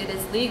which it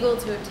is legal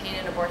to obtain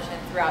an abortion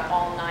throughout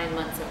all 9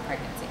 months of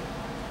pregnancy.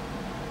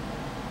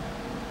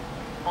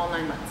 All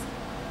 9 months.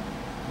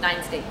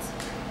 9 states.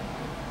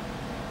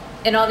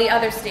 In all the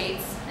other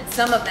states, and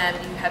some of them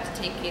you have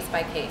to take case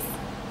by case,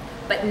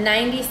 but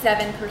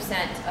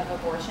 97% of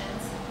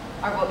abortions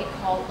are what we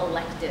call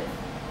elective.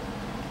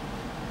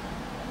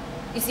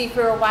 You see,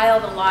 for a while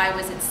the lie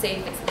was it's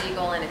safe, it's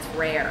legal, and it's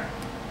rare.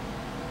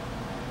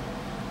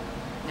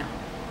 No.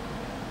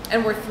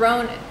 And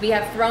we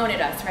have thrown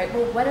at us, right?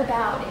 Well, what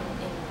about in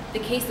the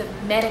case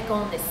of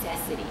medical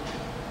necessity?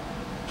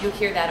 You'll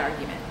hear that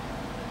argument.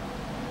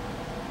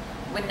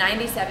 When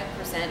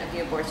 97% of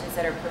the abortions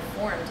that are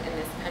performed in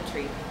this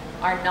country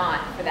are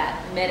not for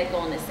that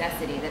medical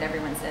necessity that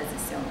everyone says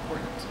is so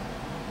important.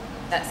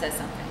 That says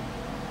something.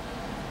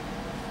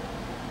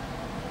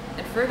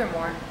 And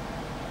furthermore,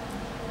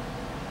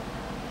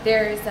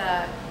 there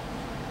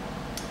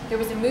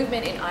was a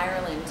movement in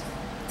Ireland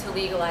to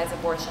legalize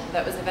abortion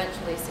that was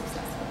eventually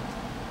successful.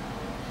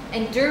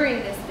 And during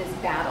this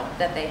battle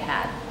that they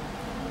had,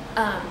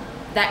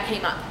 that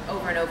came up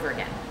over and over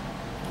again.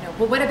 You know,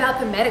 well, what about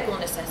the medical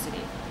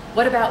necessity?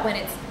 What about when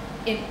it's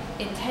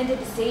intended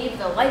to save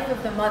the life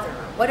of the mother?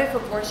 What if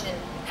abortion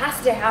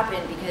has to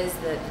happen because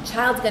the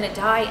child's going to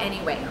die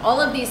anyway? And all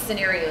of these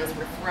scenarios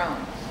were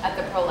thrown at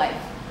the pro-life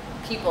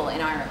people in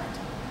Ireland.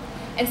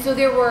 And so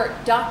there were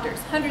doctors,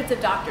 hundreds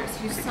of doctors,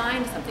 who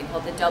signed something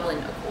called the Dublin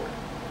Accord.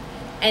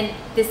 And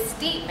the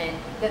statement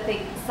that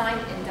they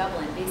signed in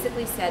Dublin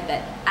basically said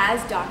that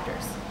as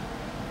doctors,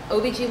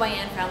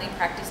 OBGYN family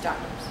practice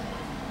doctors,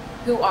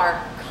 who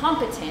are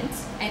competent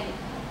and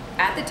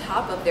at the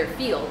top of their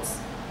fields,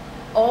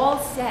 all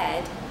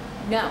said,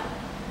 no,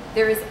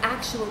 there is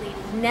actually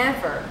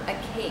never a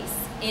case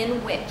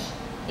in which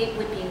it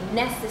would be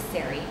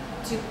necessary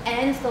to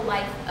end the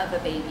life of a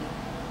baby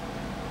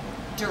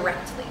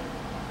directly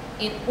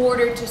in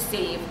order to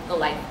save the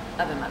life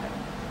of a mother.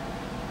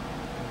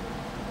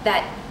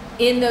 That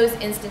in those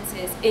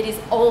instances, it is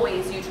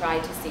always you try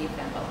to save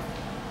them both.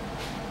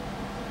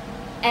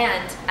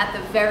 And at the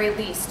very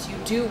least, you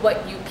do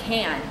what you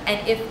can.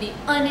 And if the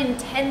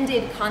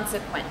unintended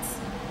consequence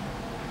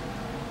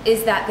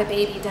is that the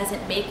baby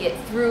doesn't make it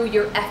through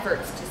your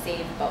efforts to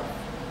save both,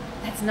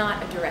 that's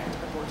not a direct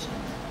abortion.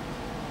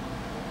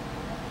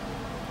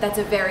 That's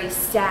a very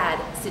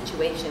sad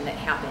situation that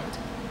happened,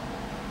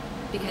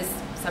 because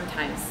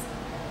sometimes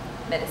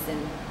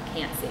medicine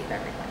can't save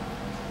everyone.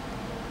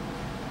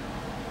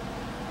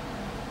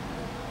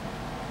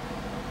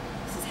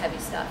 This is heavy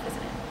stuff,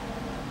 isn't it?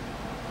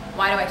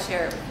 Why do I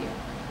share it with you?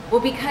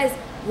 Well, because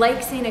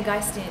like St.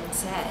 Augustine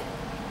said,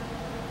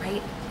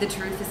 right? The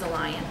truth is a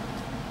lion.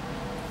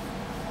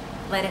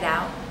 Let it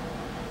out.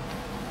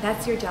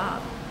 That's your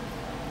job.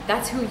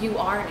 That's who you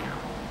are now.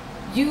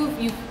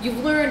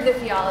 You've learned the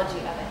theology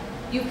of it.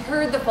 You've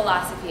heard the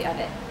philosophy of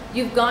it.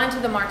 You've gone to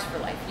the March for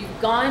Life.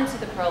 You've gone to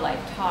the pro-life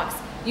talks.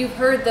 You've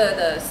heard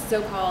the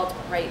so-called,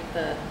 right,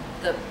 the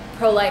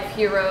pro-life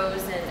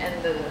heroes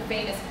and the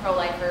famous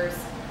pro-lifers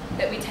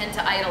that we tend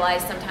to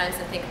idolize sometimes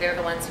and think they're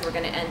the ones who are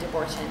going to end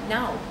abortion.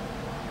 No.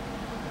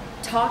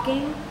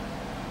 Talking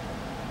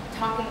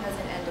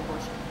doesn't end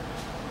abortion.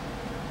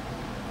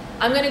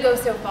 I'm going to go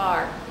so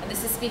far, and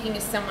this is speaking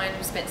as someone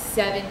who spent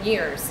 7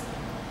 years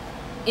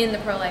in the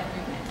pro-life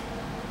movement.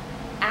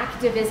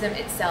 Activism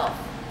itself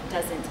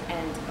doesn't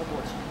end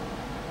abortion.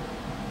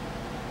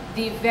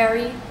 The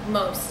very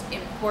most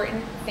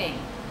important thing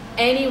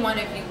any one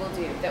of you will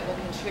do that will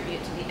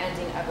contribute to the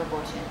ending of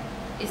abortion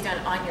is done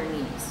on your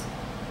knees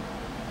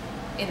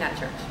in that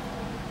church.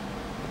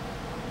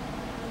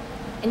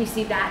 And you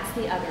see, that's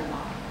the other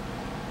lie.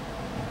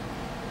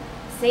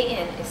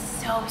 Satan is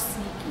so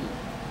sneaky.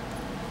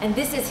 And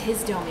this is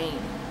his domain.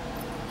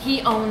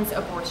 He owns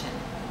abortion.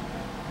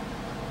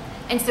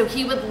 And so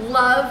he would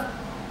love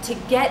to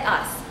get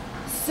us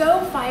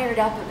so fired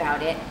up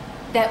about it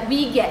that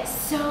we get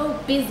so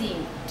busy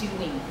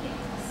doing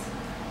things,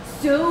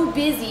 so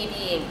busy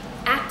being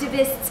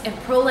activists and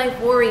pro-life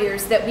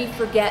warriors that we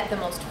forget the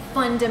most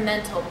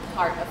fundamental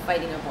part of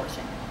fighting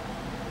abortion.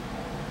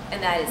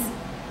 And that is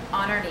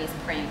on our knees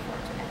praying for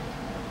it to end.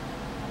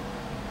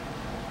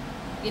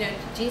 You know,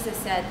 Jesus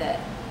said that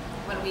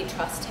when we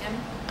trust him,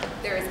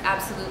 there is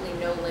absolutely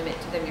no limit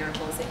to the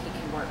miracles that he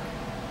can work,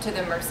 to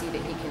the mercy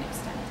that he can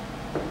extend.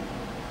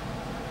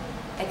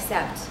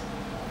 Except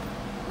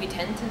we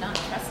tend to not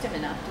trust him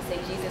enough to say,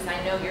 Jesus,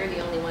 I know you're the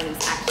only one who's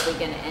actually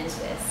going to end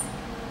this.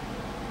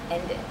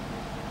 End it.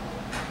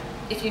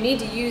 If you need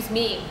to use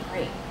me,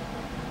 great.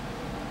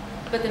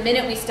 But the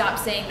minute we stop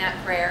saying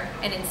that prayer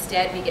and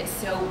instead we get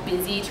so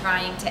busy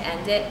trying to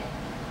end it,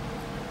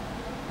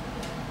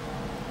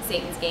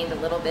 Satan's gained a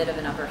little bit of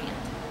an upper hand.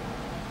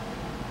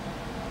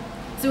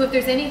 So if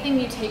there's anything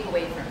you take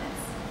away from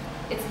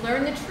this, it's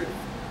learn the truth.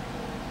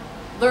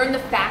 Learn the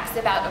facts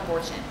about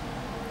abortion,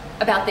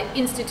 about the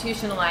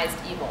institutionalized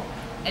evil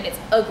and its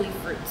ugly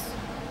fruits,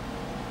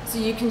 so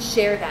you can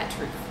share that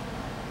truth.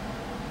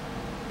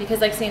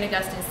 Because like St.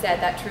 Augustine said,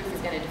 that truth is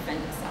going to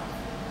defend itself.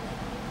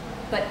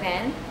 But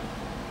then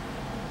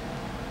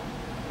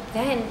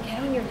get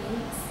on your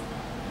knees.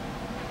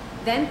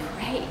 Then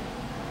pray.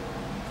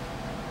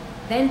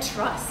 Then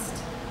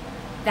trust.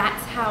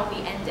 That's how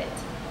we end it.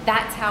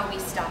 That's how we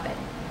stop it.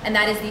 And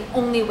that is the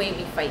only way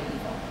we fight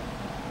evil.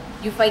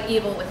 You fight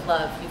evil with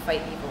love. You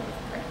fight evil with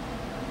prayer.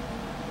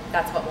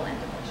 That's what will end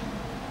abortion.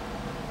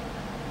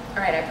 All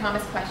right, I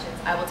promised questions.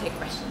 I will take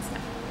questions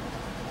now.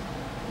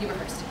 You were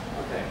first.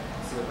 Okay,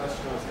 so the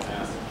question I was going to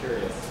ask, I'm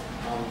curious,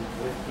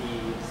 with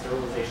the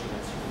sterilization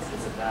instruments,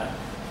 is it that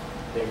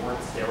they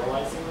weren't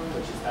sterilizing them,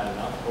 which is bad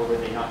enough, or were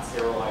they not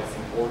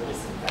sterilizing or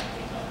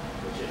disinfecting them,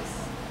 which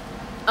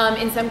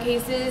is? In some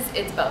cases,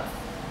 it's both.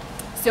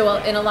 So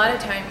in a lot of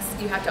times,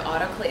 you have to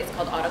autoclave. It's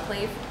called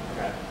autoclave,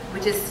 Okay.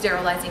 which is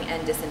sterilizing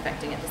and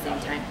disinfecting at the same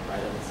time.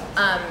 Right, that makes sense.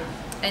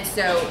 And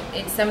so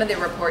in some of the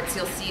reports,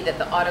 you'll see that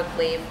the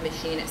autoclave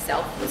machine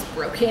itself was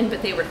broken,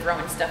 but they were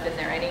throwing stuff in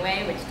there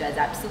anyway, which does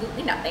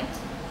absolutely nothing.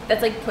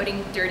 That's like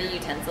putting dirty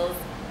utensils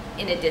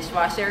in a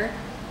dishwasher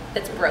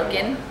that's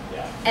broken,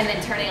 Yeah. and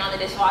then turning on the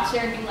dishwasher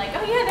and being like,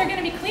 oh yeah, they're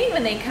gonna be clean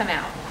when they come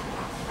out.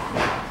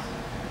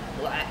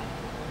 What?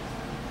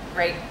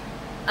 Right?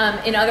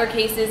 In other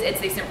cases,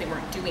 they simply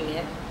weren't doing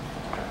it.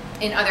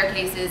 In other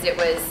cases, it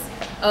was,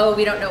 oh,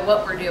 we don't know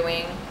what we're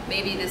doing.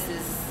 Maybe this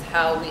is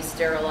how we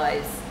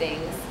sterilize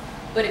things.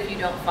 But if you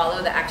don't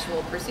follow the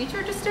actual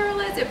procedure to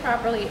sterilize it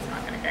properly, it's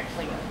not going to get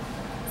clean.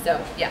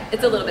 So yeah,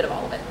 it's a little bit of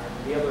all of it.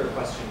 The other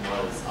question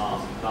was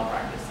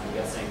malpractice. I'm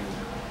guessing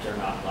they're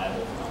not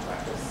liable for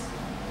malpractice.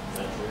 Is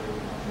that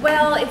true?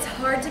 Well, it's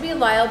hard to be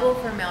liable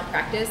for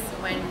malpractice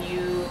when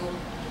you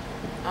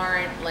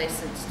aren't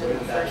licensed in the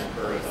Wouldn't that first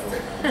incur place.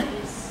 federal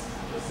penalties?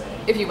 Just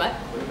saying. If you what?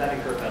 Wouldn't that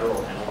incur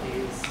federal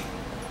penalties?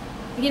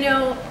 You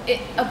know,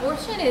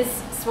 abortion is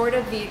sort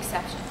of the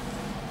exception.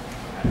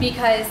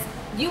 Because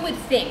you would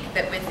think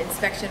that with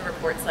inspection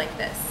reports like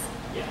this,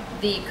 Yeah.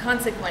 the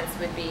consequence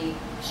would be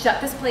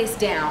shut this place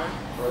down,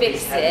 Or at fix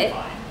least heavy it,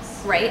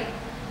 fines. right?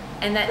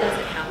 And that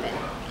doesn't happen.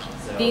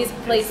 So These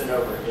places, it's an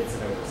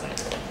oversight.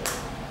 Essentially.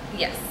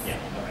 yes, Yeah.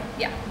 Okay.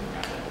 yeah,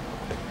 Gotcha.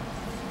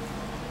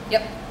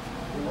 yep.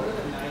 What are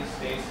the 9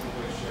 states in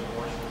which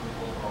abortion is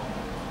legal for all 9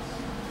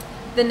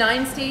 months? The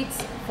 9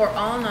 states for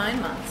all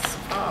 9 months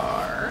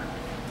are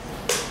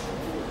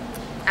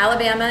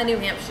Alabama, New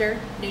Hampshire,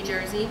 New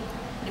Jersey,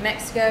 New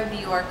Mexico, New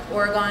York,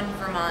 Oregon,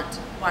 Vermont,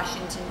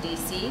 Washington,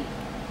 D.C.,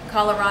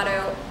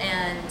 Colorado,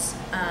 and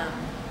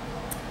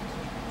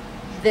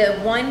the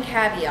one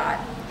caveat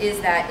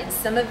is that in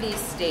some of these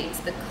states,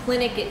 the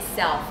clinic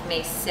itself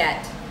may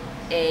set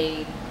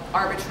a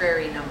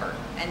arbitrary number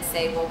and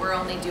say, well, we're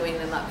only doing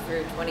them up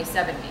through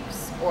 27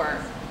 weeks, or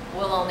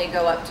we'll only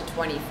go up to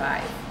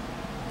 25.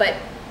 But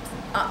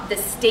the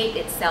state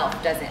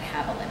itself doesn't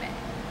have a limit.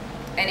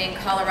 And in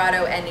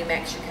Colorado and New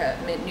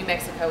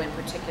Mexico in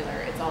particular,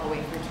 it's all the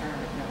way through term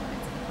with no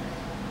limits anymore.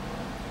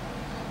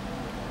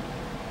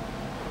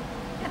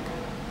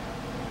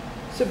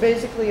 So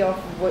basically, off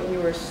of what you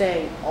were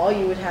saying, all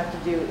you would have to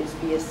do is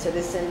be a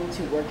citizen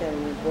to work at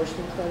an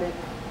abortion clinic.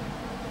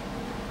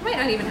 You might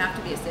not even have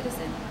to be a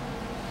citizen.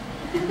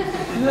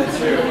 That's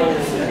true.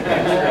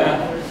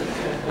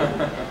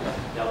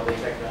 Double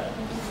check that.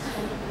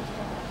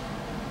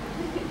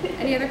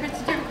 Any other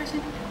questions? Do you have a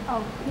question?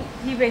 Oh,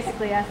 he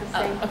basically asked the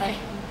same Oh, okay.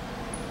 question.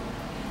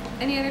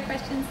 Any other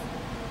questions?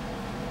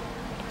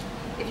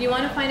 If you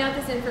want to find out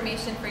this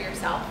information for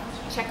yourself,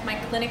 check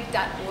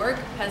myclinic.org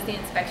has the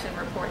inspection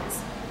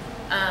reports.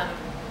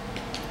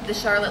 The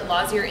Charlotte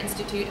Lozier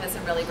Institute has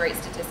some really great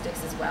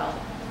statistics as well.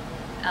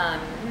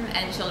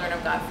 And Children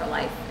of God for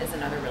Life is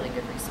another really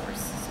good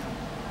resource. So,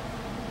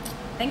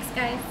 thanks,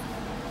 guys.